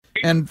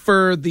And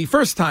for the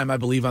first time, I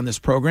believe, on this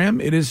program,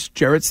 it is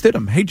Jarrett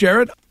Stidham. Hey,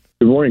 Jarrett.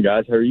 Good morning,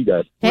 guys. How are you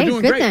guys? Hey, We're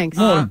doing good, great. thanks.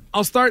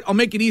 I'll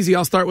make it easy.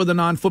 I'll start with a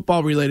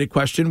non-football related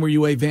question. Were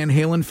you a Van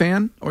Halen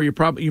fan? Or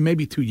you may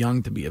be too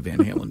young to be a Van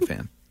Halen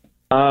fan.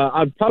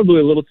 I'm probably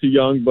a little too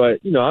young,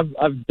 but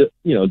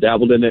I've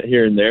dabbled in it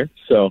here and there.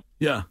 So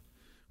yeah,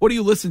 what do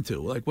you listen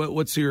to? Like,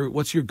 what's your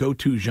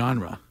go-to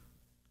genre?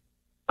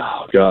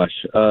 Oh gosh,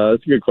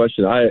 that's a good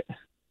question.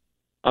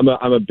 I'm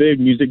a big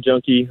music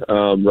junkie.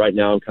 Right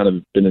now, I'm kind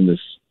of been in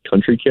this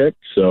country kick,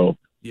 so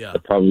yeah,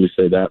 I'd probably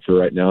say that for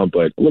right now,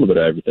 but a little bit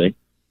of everything.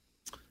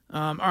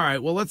 All right,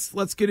 well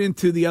let's get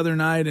into the other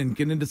night and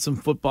get into some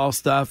football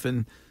stuff.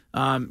 And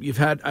I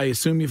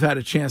assume you've had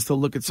a chance to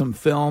look at some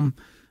film.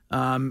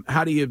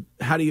 How do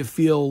you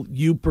feel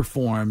you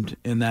performed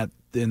in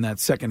that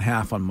second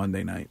half on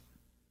Monday night?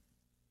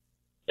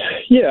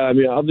 Yeah, I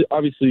mean,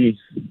 obviously,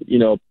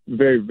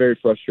 very, very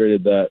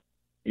frustrated that,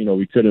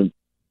 we couldn't,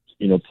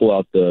 pull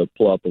out the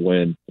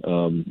win.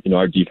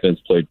 Our defense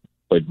played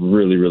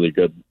really, really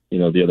good,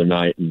 the other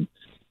night, and,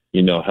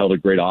 held a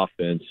great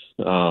offense,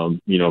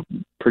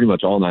 pretty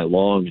much all night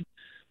long.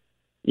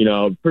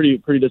 And,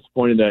 pretty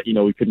disappointed that,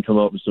 we couldn't come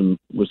up with some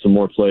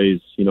more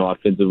plays,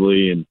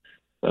 offensively. And,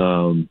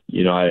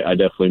 I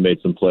definitely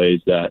made some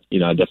plays that,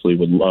 I definitely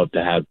would love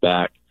to have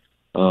back.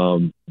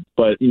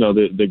 But,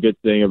 the good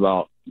thing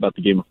about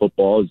the game of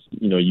football is,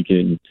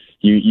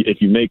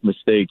 if you make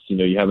mistakes,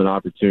 you have an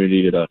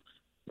opportunity to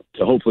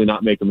hopefully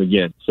not make them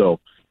again. So,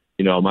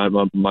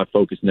 my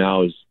focus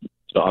now is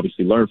to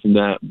obviously learn from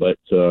that, but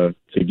to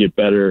get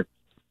better,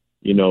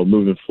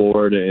 moving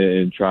forward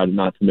and try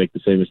not to make the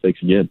same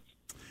mistakes again.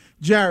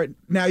 Jarrett,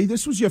 now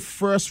this was your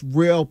first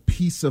real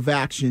piece of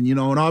action,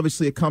 and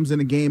obviously it comes in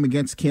a game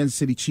against Kansas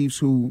City Chiefs,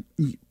 who,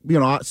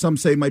 some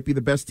say might be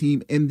the best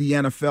team in the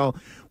NFL.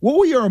 What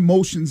were your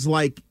emotions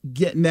like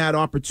getting that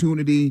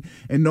opportunity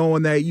and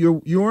knowing that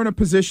you're in a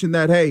position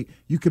that, hey,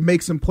 you can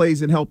make some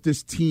plays and help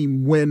this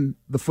team win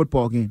the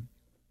football game?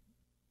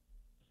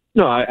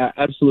 No, I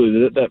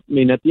absolutely. At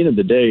the end of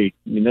the day,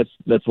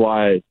 that's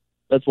why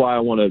I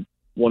want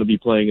to be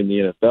playing in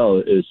the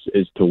NFL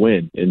is to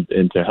win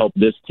and to help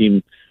this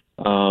team.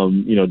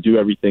 Do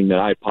everything that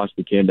I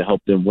possibly can to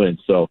help them win.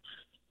 So,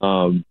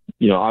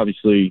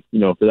 obviously,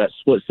 for that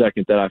split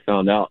second that I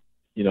found out,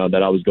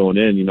 that I was going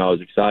in, I was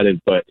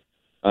excited, but,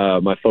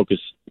 my focus,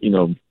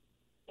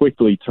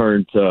 quickly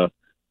turned to,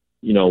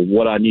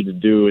 what I need to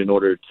do in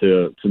order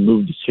to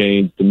move the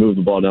chains, to move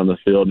the ball down the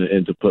field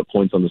and to put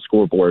points on the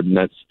scoreboard. And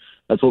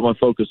that's what my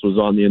focus was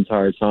on the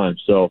entire time.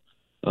 So,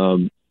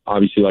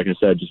 obviously, like I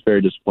said, just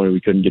very disappointed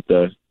we couldn't get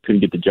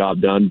the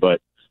job done,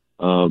 but,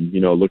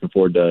 looking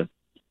forward to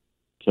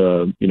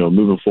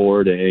moving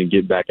forward and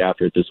get back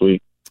after it this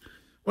week.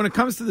 When it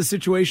comes to the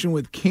situation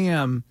with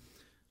Cam,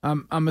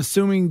 I'm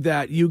assuming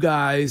that you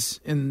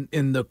guys in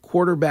the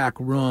quarterback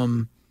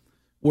room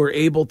were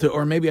able to,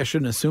 or maybe I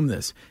shouldn't assume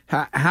this.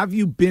 Have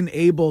you been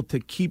able to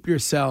keep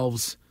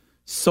yourselves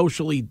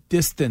socially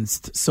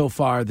distanced so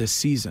far this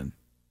season?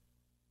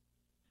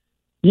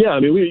 Yeah,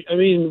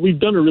 we've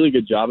done a really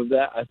good job of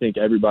that. I think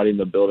everybody in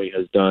the building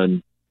has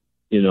done,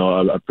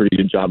 a pretty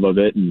good job of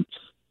it. And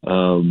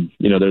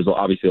there's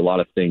obviously a lot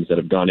of things that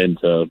have gone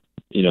into,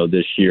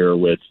 this year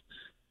with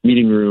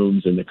meeting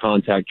rooms and the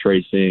contact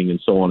tracing and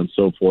so on and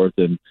so forth.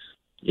 And,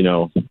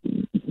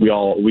 we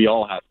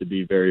all have to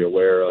be very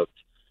aware of,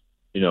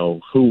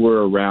 who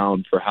we're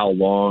around for how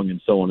long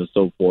and so on and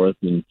so forth.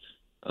 And,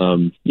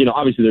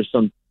 obviously there's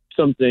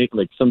something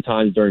like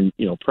sometimes during,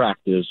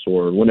 practice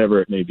or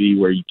whenever it may be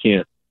where you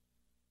can't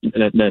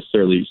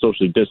necessarily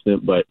socially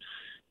distant, but,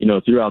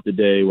 throughout the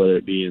day, whether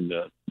it be in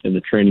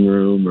the training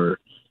room or,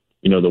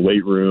 the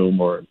weight room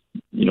or,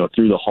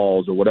 through the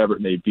halls or whatever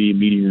it may be,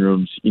 meeting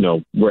rooms,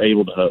 we're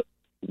able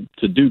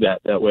to do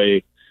that. That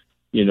way,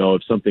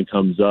 if something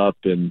comes up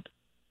and,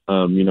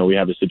 we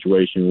have a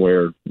situation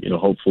where,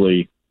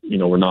 hopefully,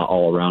 we're not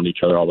all around each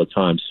other all the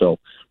time. So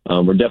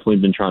we're definitely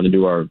been trying to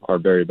do our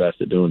very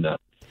best at doing that.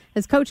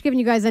 Has Coach given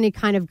you guys any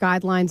kind of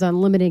guidelines on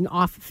limiting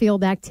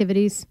off-field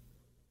activities?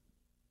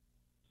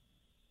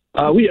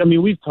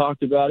 We've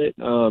talked about it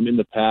in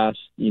the past,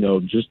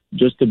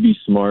 just to be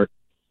smart.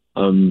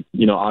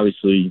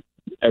 Obviously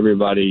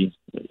everybody,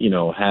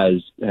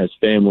 has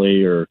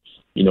family or,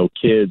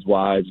 kids,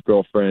 wives,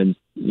 girlfriends,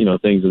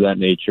 things of that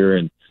nature.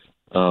 And,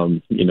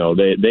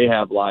 they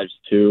have lives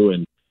too.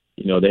 And,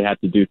 they have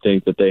to do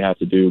things that they have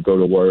to do, go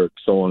to work,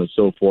 so on and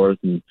so forth.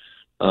 And,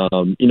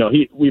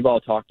 we've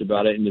all talked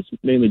about it, and it's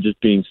mainly just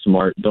being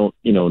smart. Don't,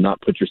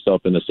 not put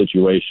yourself in a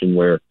situation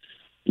where,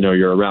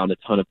 you're around a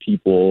ton of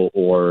people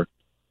or,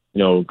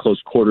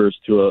 close quarters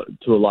to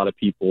a lot of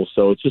people.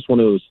 So it's just one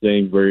of those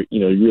things where,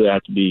 you really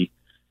have to be,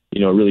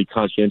 really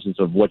conscientious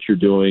of what you're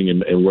doing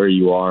and where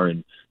you are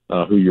and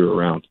who you're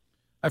around.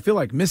 I feel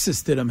like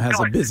Mrs. Stidham has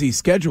a busy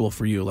schedule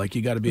for you. Like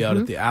you got to be out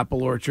at the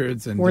apple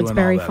orchards and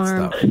Wardsberry doing all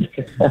that Farm.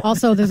 stuff.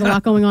 Also, there's a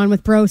lot going on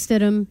with Bro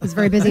Stidham. He's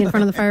very busy in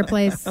front of the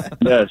fireplace.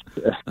 Yes.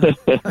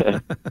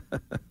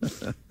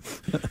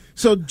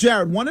 So,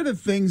 Jared, one of the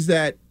things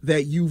that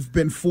you've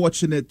been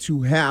fortunate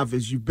to have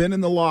is you've been in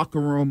the locker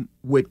room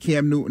with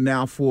Cam Newton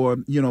now for,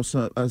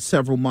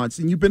 several months,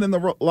 and you've been in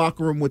the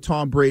locker room with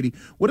Tom Brady.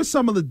 What are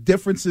some of the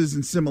differences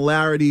and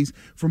similarities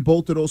from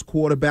both of those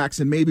quarterbacks,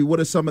 and maybe what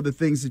are some of the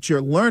things that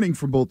you're learning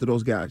from both of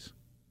those guys?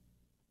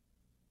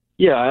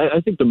 Yeah,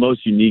 I think the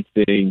most unique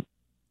thing,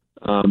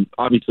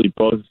 obviously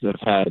both have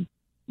had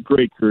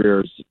great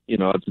careers,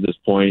 up to this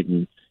point,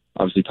 and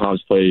obviously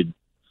Tom's played,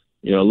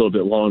 a little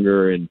bit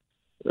longer and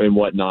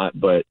whatnot,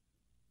 but,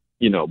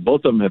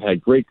 both of them have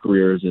had great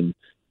careers and,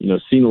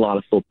 seen a lot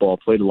of football,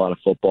 played a lot of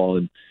football.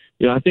 And,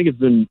 I think it's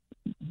been,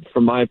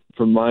 from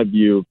my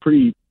view,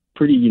 pretty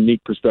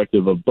unique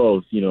perspective of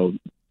both.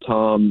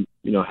 Tom,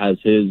 has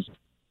his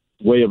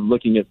way of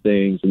looking at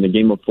things and the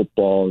game of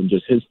football and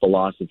just his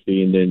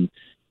philosophy. And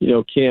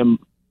then, Cam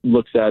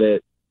looks at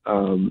it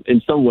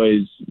in some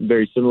ways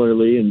very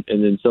similarly and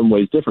in some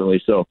ways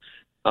differently. So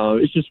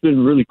it's just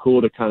been really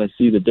cool to kind of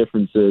see the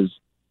differences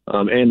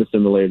and the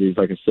similarities,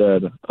 like I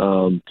said,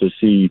 to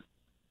see,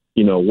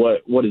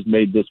 what has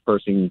made this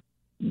person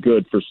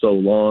good for so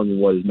long and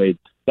what has made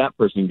that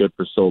person good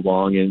for so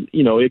long. And,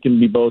 it can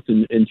be both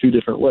in two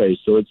different ways.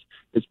 So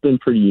it's been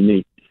pretty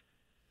unique.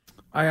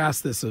 I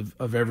asked this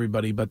of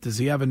everybody, but does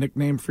he have a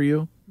nickname for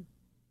you?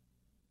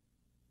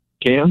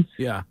 Cam?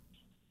 Yeah.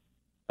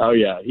 Oh,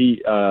 yeah.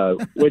 He,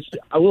 which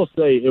I will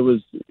say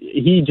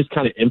he just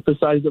kind of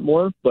emphasized it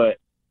more, but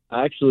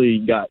I actually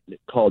got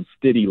called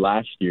Stiddy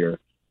last year.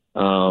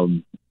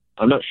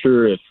 I'm not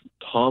sure if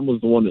Tom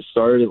was the one that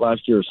started it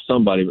last year or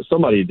somebody, but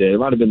somebody did. It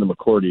might have been the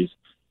McCourties.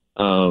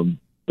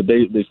 But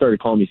they started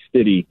calling me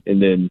Stiddy,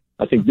 and then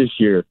I think this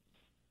year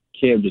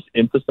Cam just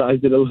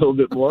emphasized it a little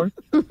bit more,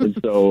 and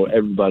so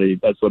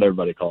that's what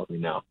everybody calls me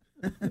now.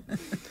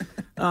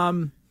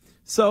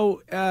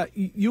 So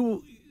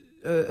you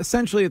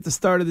essentially at the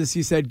start of this,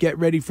 you said get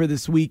ready for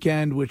this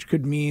weekend, which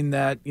could mean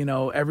that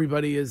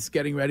everybody is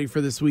getting ready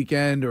for this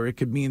weekend, or it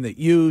could mean that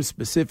you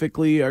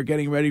specifically are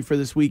getting ready for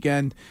this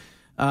weekend.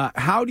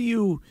 How do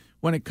you,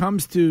 when it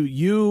comes to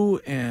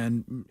you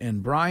and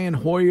Brian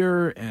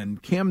Hoyer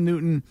and Cam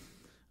Newton,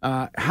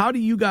 how do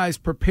you guys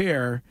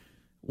prepare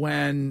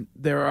when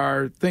there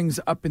are things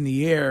up in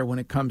the air when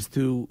it comes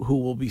to who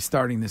will be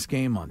starting this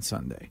game on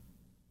Sunday?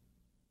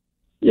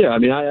 Yeah, I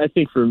mean, I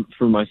think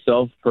for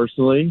myself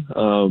personally,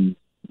 I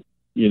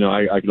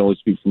can only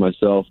speak for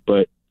myself,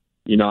 but,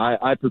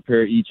 I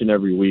prepare each and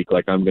every week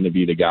like I'm going to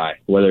be the guy,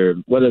 whether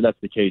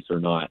that's the case or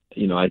not.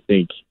 I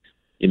think,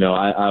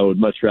 I would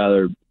much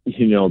rather,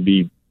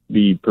 be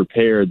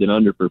prepared than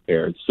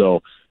underprepared.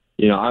 So,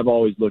 I've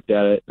always looked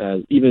at it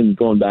as, even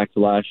going back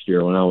to last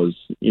year when I was,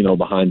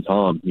 behind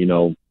Tom,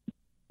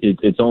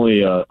 it's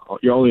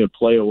you're only a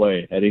play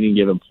away at any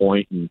given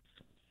point. And,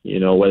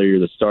 whether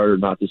you're the starter or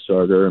not the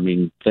starter, I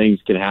mean, things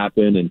can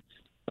happen. And,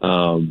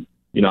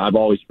 I've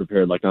always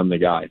prepared like I'm the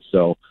guy.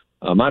 So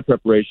my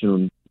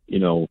preparation,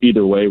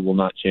 either way will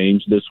not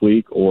change this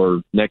week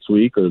or next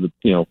week or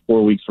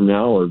 4 weeks from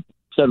now or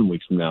 7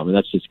 weeks from now. I mean,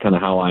 that's just kind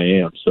of how I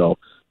am. So,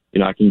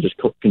 I can just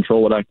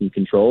control what I can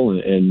control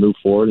and move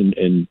forward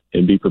and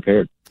be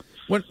prepared.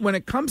 When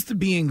it comes to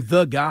being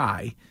the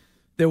guy,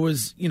 there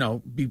was,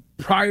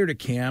 prior to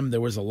Cam,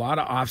 there was a lot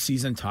of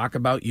off-season talk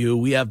about you.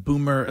 We have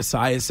Boomer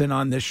Esiason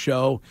on this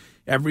show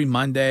every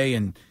Monday,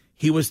 and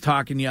he was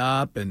talking you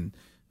up, and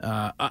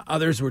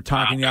others were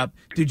talking you up.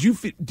 Did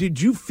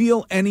you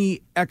feel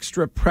any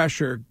extra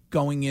pressure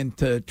going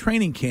into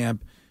training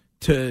camp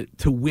to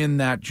win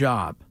that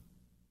job?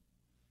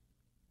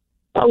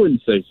 I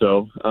wouldn't say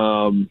so,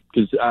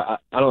 because I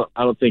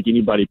don't think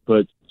anybody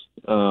puts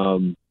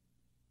as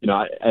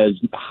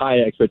high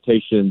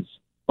expectations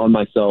on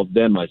myself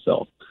than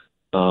myself.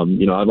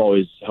 I've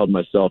always held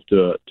myself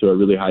to a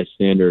really high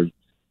standard,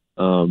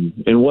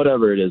 in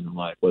whatever it is in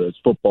life, whether it's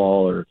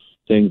football or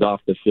things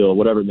off the field,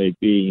 whatever it may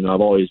be.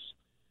 I've always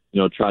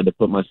tried to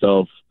put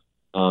myself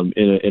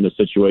in a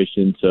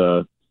situation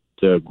to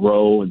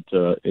grow and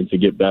to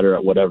get better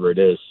at whatever it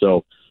is.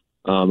 So.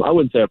 I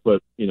wouldn't say I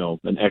put,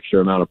 an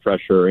extra amount of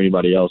pressure, or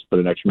anybody else put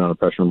an extra amount of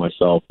pressure on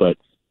myself, but,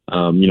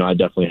 I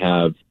definitely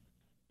have,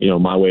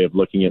 my way of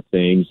looking at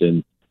things,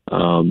 and,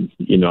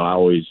 I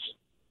always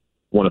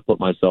want to put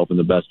myself in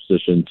the best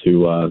position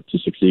to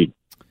succeed.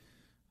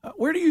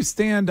 Where do you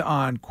stand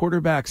on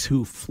quarterbacks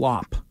who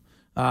flop?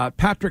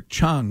 Patrick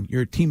Chung,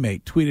 your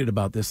teammate, tweeted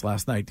about this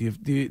last night. Do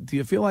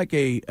you feel like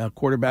a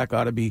quarterback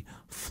ought to be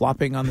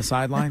flopping on the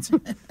sidelines?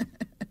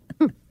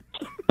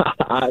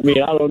 I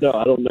mean, I don't know.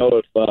 I don't know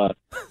if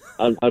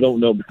I don't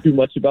know too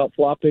much about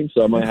flopping,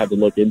 so I might have to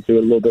look into it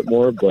a little bit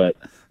more. But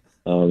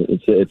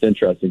it's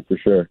interesting for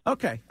sure.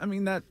 Okay, I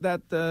mean that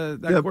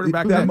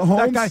quarterback, that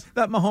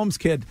Mahomes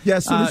kid. Yeah,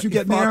 as soon as you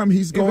get near him,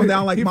 he's going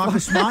down like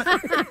Marcus Smart.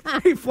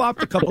 He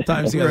flopped a couple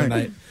times the other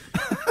night.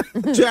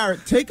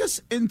 Jared, take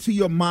us into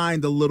your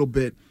mind a little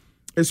bit.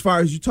 As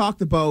far as you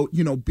talked about,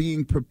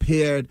 being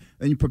prepared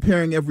and you're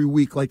preparing every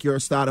week like you're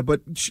a starter,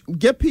 but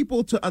get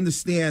people to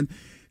understand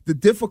the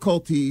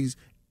difficulties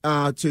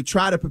to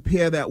try to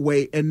prepare that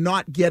way and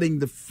not getting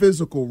the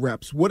physical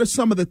reps? What are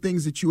some of the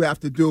things that you have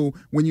to do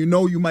when you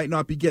know you might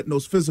not be getting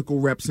those physical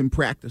reps in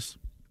practice?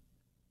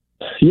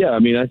 Yeah, I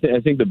mean, I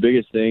think the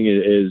biggest thing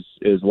is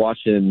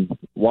watching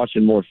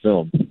more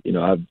film. You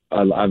know,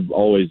 I've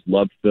always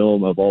loved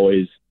film. I've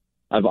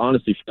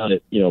honestly found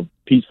it,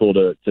 peaceful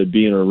to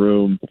be in a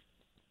room,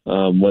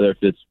 whether if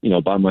it's,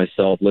 by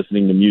myself,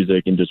 listening to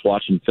music and just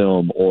watching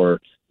film, or,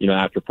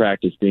 after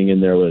practice being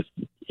in there with,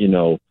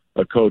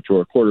 a coach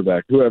or a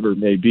quarterback, whoever it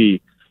may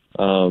be,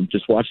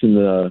 just watching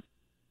the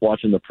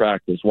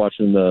practice,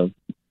 watching the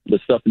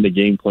stuff in the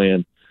game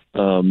plan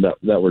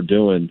that we're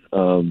doing.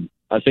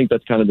 I think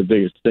that's kind of the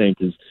biggest thing,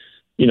 because,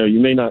 you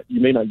may not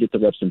get the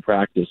reps in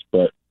practice,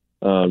 but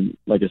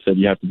like I said,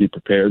 you have to be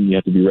prepared and you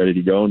have to be ready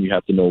to go, and you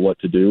have to know what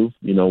to do,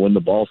 when the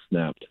ball's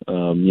snapped,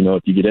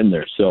 if you get in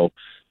there. So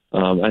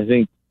I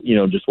think,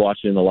 just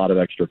watching a lot of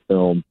extra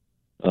film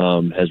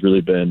has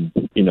really been,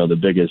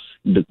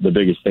 the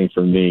biggest thing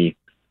for me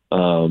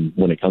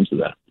when it comes to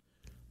that.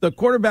 The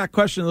quarterback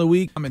question of the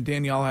week, and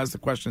Danielle has the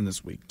question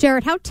this week.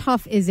 Jared, how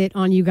tough is it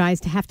on you guys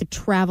to have to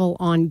travel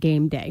on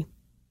game day?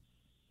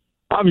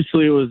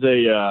 Obviously, it was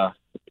a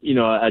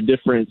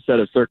different set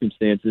of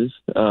circumstances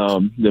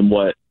than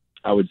what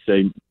I would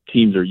say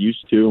teams are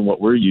used to and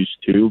what we're used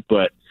to.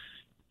 But,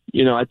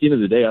 at the end of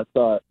the day, I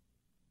thought,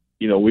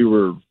 we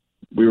were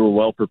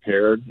well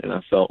prepared, and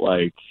I felt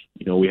like,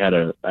 we had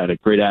a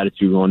great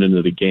attitude going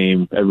into the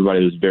game.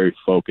 Everybody was very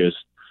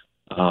focused.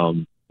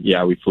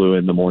 We flew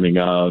in the morning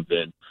of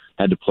and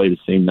had to play the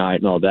same night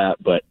and all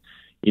that. But,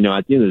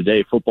 at the end of the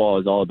day, football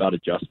is all about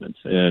adjustments.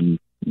 And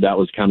that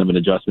was kind of an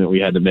adjustment we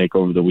had to make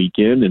over the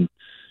weekend. And,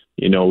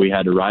 we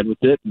had to ride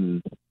with it.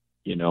 And,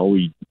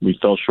 we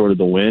fell short of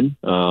the win.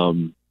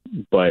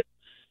 But,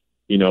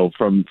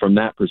 from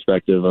that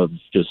perspective of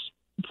just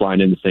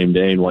flying in the same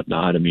day and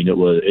whatnot, I mean,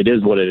 it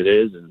is what it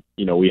is. And,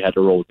 we had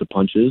to roll with the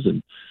punches.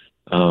 And,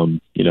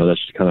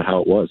 that's just kind of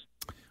how it was.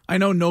 I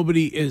know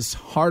nobody is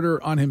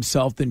harder on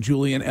himself than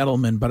Julian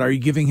Edelman, but are you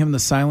giving him the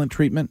silent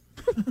treatment?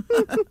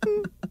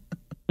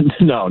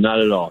 No,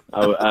 not at all.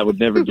 I would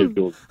never give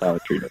Julian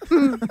silent treatment.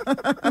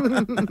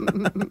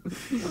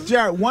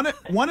 Jared, one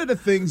of the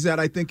things that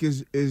I think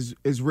is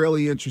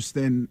really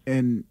interesting,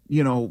 and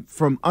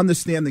from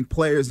understanding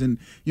players and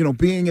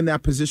being in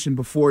that position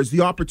before, is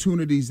the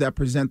opportunities that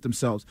present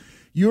themselves.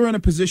 You're in a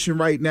position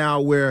right now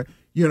where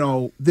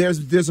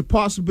there's a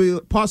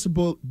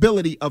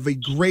possibility of a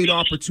great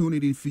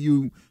opportunity for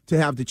you to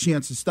have the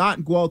chance to start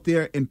and go out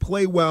there and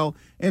play well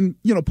and,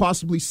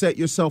 possibly set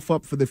yourself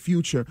up for the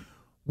future.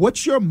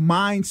 What's your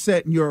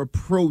mindset and your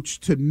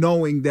approach to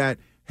knowing that,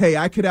 hey,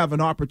 I could have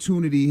an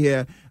opportunity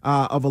here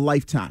of a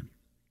lifetime?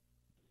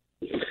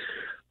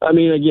 I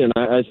mean, again,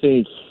 I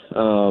think,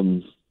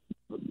 I'm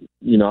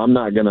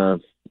not going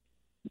to,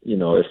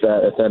 if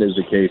that is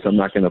the case, I'm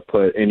not going to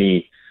put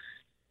any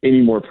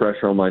more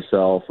pressure on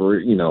myself or,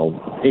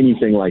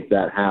 anything like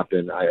that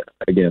happen.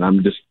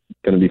 I'm just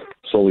going to be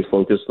solely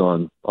focused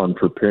on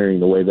preparing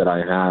the way that I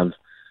have,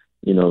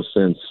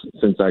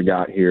 since I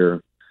got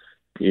here,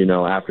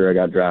 after I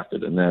got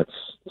drafted, and that's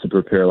to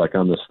prepare like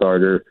I'm the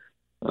starter.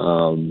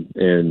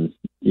 And,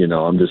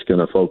 I'm just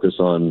going to focus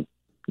on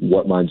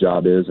what my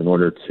job is in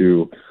order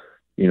to,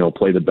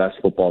 play the best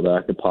football that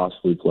I could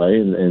possibly play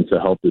and to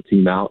help the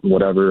team out in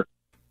whatever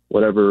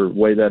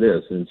way that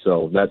is. And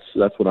so that's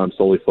what I'm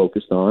solely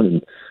focused on.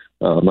 And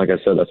like I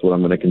said, that's what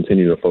I'm going to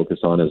continue to focus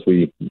on as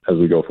we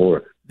go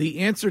forward. The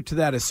answer to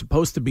that is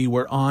supposed to be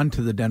we're on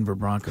to the Denver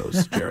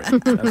Broncos, Jared.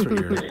 That's what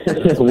you're.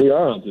 We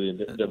are on to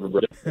the Denver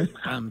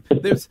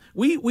Broncos.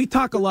 We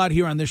talk a lot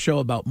here on this show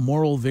about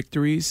moral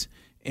victories,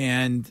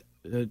 and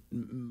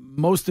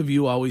most of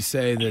you always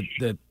say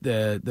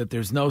that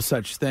there's no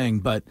such thing.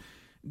 But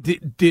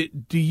do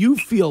you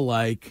feel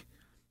like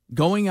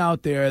going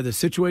out there, the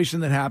situation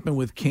that happened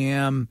with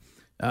Cam,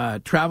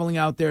 traveling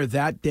out there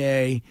that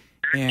day,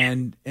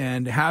 and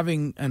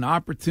having an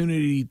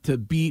opportunity to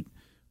beat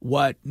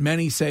what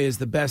many say is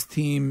the best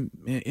team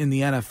in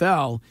the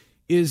NFL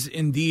is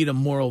indeed a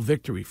moral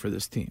victory for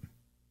this team?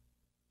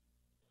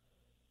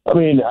 I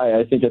mean,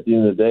 I think at the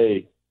end of the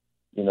day,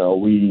 the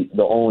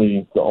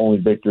only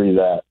victory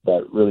that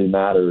really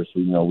matters,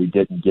 we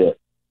didn't get.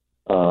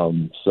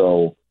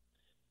 So,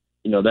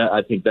 that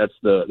I think that's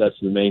the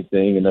main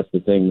thing, and that's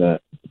the thing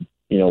that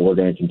we're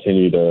going to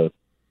continue to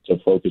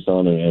focus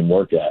on and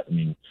work at. I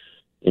mean,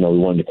 we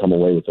wanted to come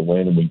away with the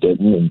win, and we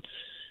didn't,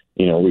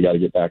 and we got to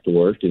get back to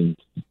work and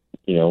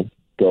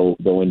go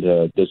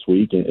into this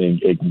week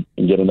and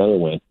get another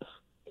win.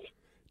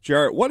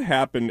 Jarrett, what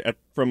happened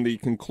from the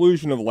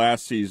conclusion of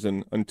last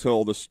season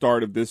until the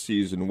start of this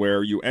season,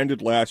 where you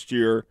ended last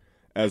year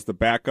as the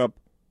backup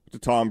to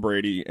Tom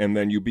Brady, and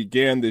then you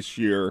began this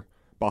year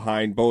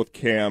behind both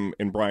Cam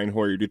and Brian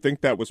Hoyer? Do you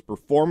think that was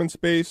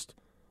performance-based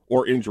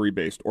or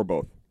injury-based, or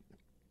both?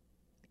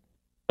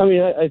 I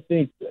mean, I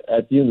think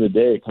at the end of the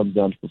day, it comes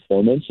down to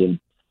performance. And,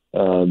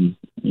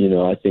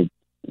 I think,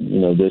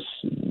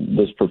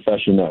 this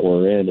profession that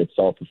we're in, it's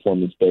all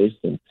performance-based.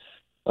 And,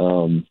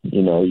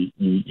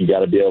 you got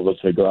to be able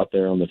to go out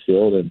there on the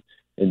field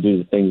do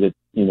the things that,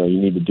 you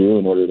need to do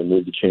in order to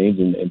move the chains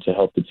and to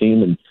help the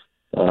team. And,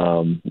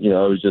 it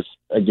was just,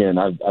 again,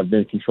 I've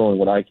been controlling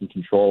what I can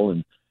control,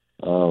 and,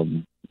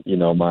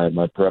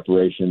 my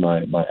preparation,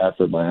 my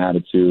effort, my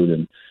attitude,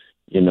 and,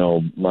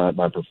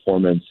 my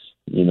performance,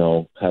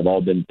 have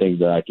all been things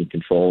that I can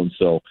control. And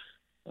so,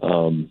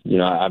 I'm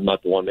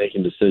not the one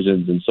making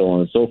decisions and so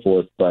on and so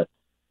forth, but,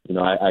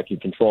 I can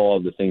control all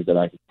the things that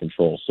I can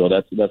control. So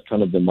that's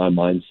kind of been my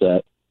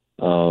mindset,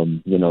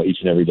 each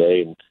and every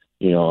day. And,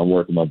 I'm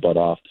working my butt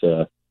off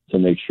to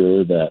make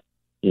sure that,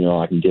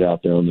 I can get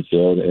out there on the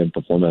field and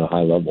perform at a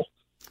high level.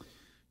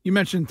 You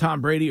mentioned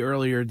Tom Brady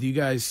earlier. Do you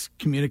guys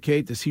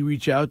communicate? Does he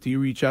reach out? Do you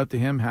reach out to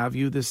him? Have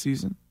you this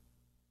season?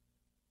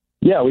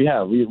 Yeah, we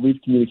have. We've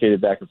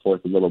communicated back and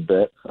forth a little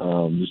bit,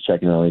 just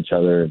checking on each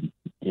other and,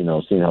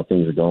 seeing how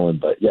things are going.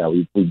 But, yeah,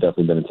 we've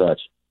definitely been in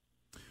touch.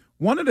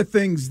 One of the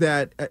things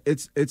that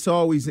it's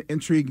always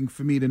intriguing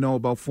for me to know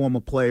about former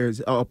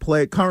players,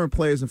 current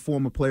players and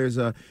former players,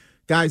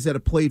 guys that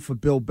have played for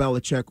Bill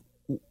Belichick.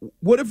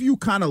 What have you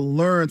kind of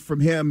learned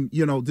from him?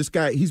 This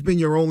guy, he's been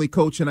your only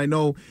coach, and I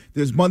know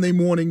there's Monday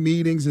morning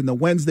meetings and the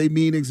Wednesday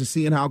meetings and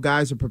seeing how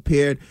guys are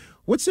prepared.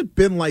 What's it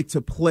been like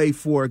to play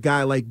for a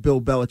guy like Bill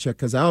Belichick?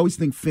 Because I always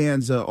think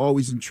fans are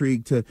always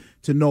intrigued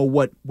to know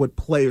what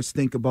players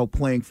think about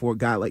playing for a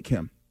guy like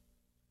him.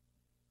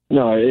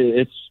 No,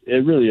 it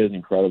really is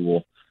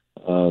incredible.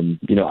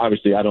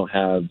 Obviously I don't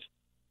have,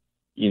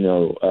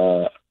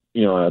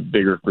 a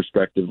bigger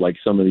perspective like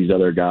some of these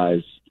other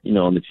guys,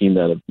 on the team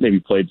that have maybe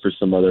played for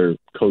some other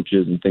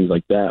coaches and things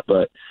like that.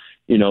 But,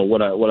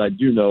 what I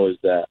do know is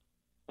that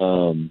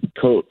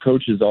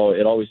coach is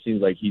it always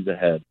seems like he's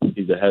ahead.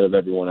 He's ahead of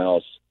everyone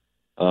else.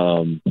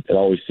 It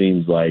always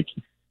seems like,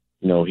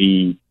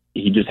 he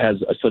just has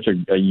such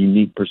a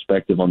unique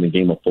perspective on the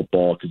game of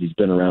football because he's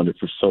been around it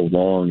for so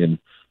long. And,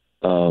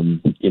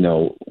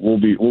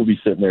 we'll be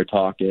sitting there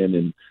talking,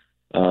 and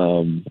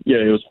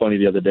it was funny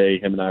the other day.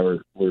 Him and I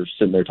were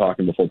sitting there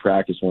talking before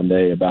practice one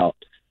day about,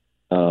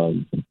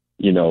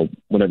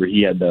 whenever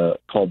he had to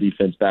call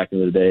defense back in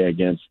the day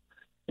against,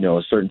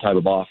 a certain type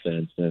of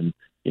offense, and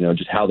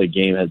just how the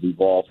game has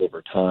evolved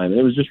over time. And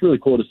it was just really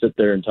cool to sit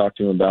there and talk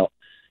to him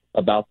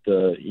about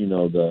the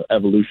the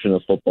evolution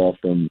of football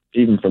from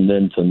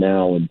then to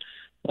now. And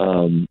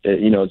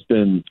it's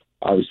been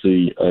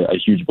obviously a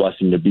huge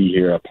blessing to be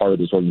here, a part of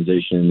this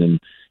organization, and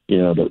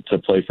to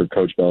play for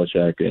Coach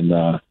Belichick. And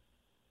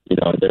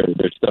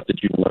there's stuff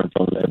that you can learn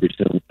from every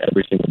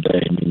single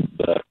day. I mean,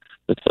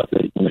 the stuff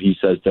that he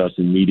says to us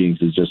in meetings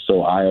is just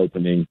so eye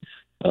opening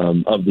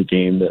of the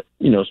game that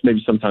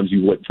maybe sometimes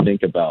you wouldn't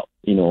think about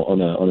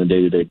on a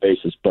day-to-day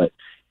basis, but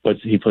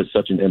he puts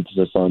such an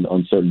emphasis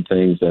on certain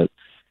things that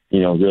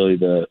really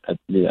at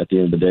the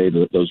end of the day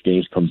those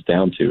games comes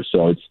down to.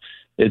 So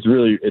it's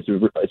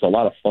a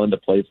lot of fun to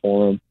play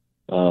for him,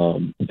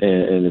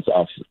 and it's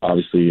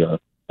obviously a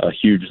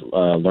huge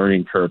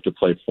learning curve to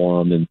play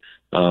for him,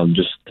 and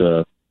just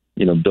to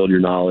build your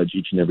knowledge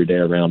each and every day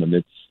around him.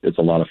 It's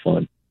a lot of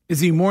fun. Is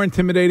he more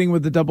intimidating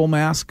with the double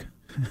mask?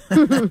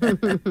 I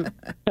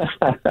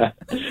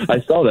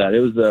saw that. It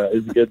was a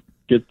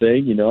good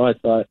thing. I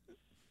thought,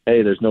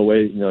 hey, there's no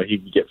way he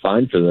could get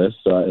fined for this.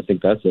 So I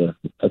think that's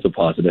a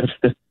positive.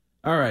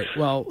 All right.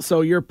 Well, so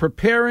you're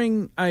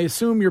preparing. I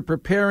assume you're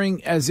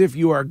preparing as if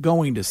you are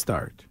going to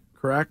start.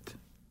 Correct?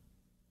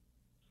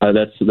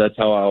 That's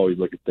how I always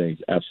look at things.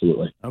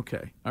 Absolutely.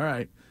 Okay. All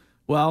right.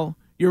 Well,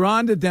 you're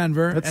on to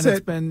Denver,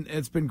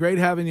 it's been great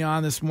having you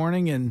on this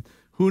morning, and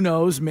who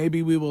knows,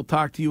 maybe we will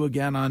talk to you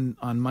again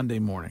on Monday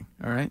morning.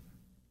 All right?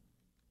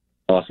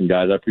 Awesome,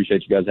 guys. I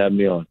appreciate you guys having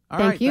me on. All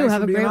right. Thank you.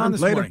 Have a great one.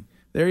 This morning.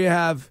 There you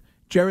have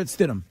Jarrett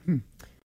Stidham.